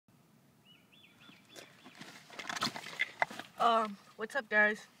What's up,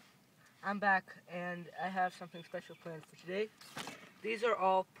 guys? I'm back, and I have something special planned for today. These are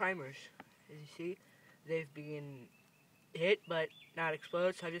all primers. As you see, they've been hit but not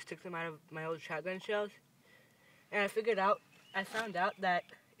explode, so I just took them out of my old shotgun shells. And I found out that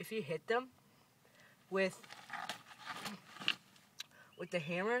if you hit them with the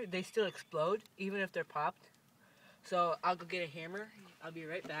hammer, they still explode, even if they're popped. So I'll go get a hammer. I'll be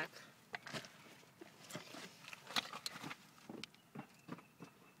right back.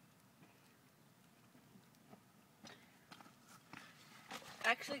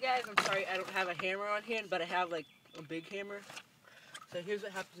 Actually, guys, I'm sorry I don't have a hammer on hand, but I have like a big hammer. So here's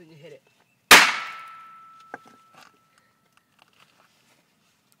what happens when you hit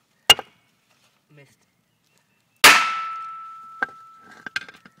it. Missed.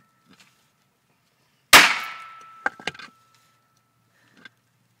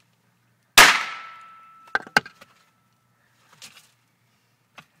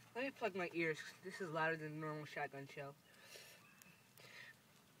 Let me plug my ears. This is louder than a normal shotgun shell.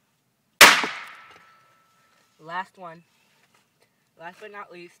 Last one. Last but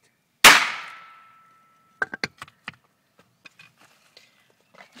not least.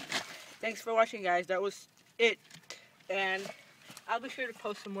 Thanks for watching, guys. That was it. And I'll be sure to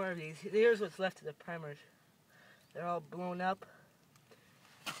post some more of these. Here's what's left of the primers. They're all blown up.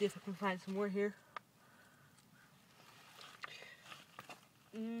 Let's see if I can find some more here.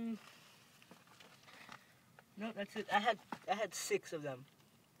 No, that's it. I had 6 of them.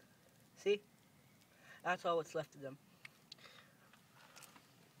 See? That's all what's left of them.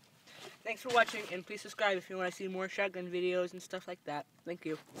 Thanks for watching, and please subscribe if you want to see more shotgun videos and stuff like that. Thank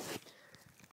you.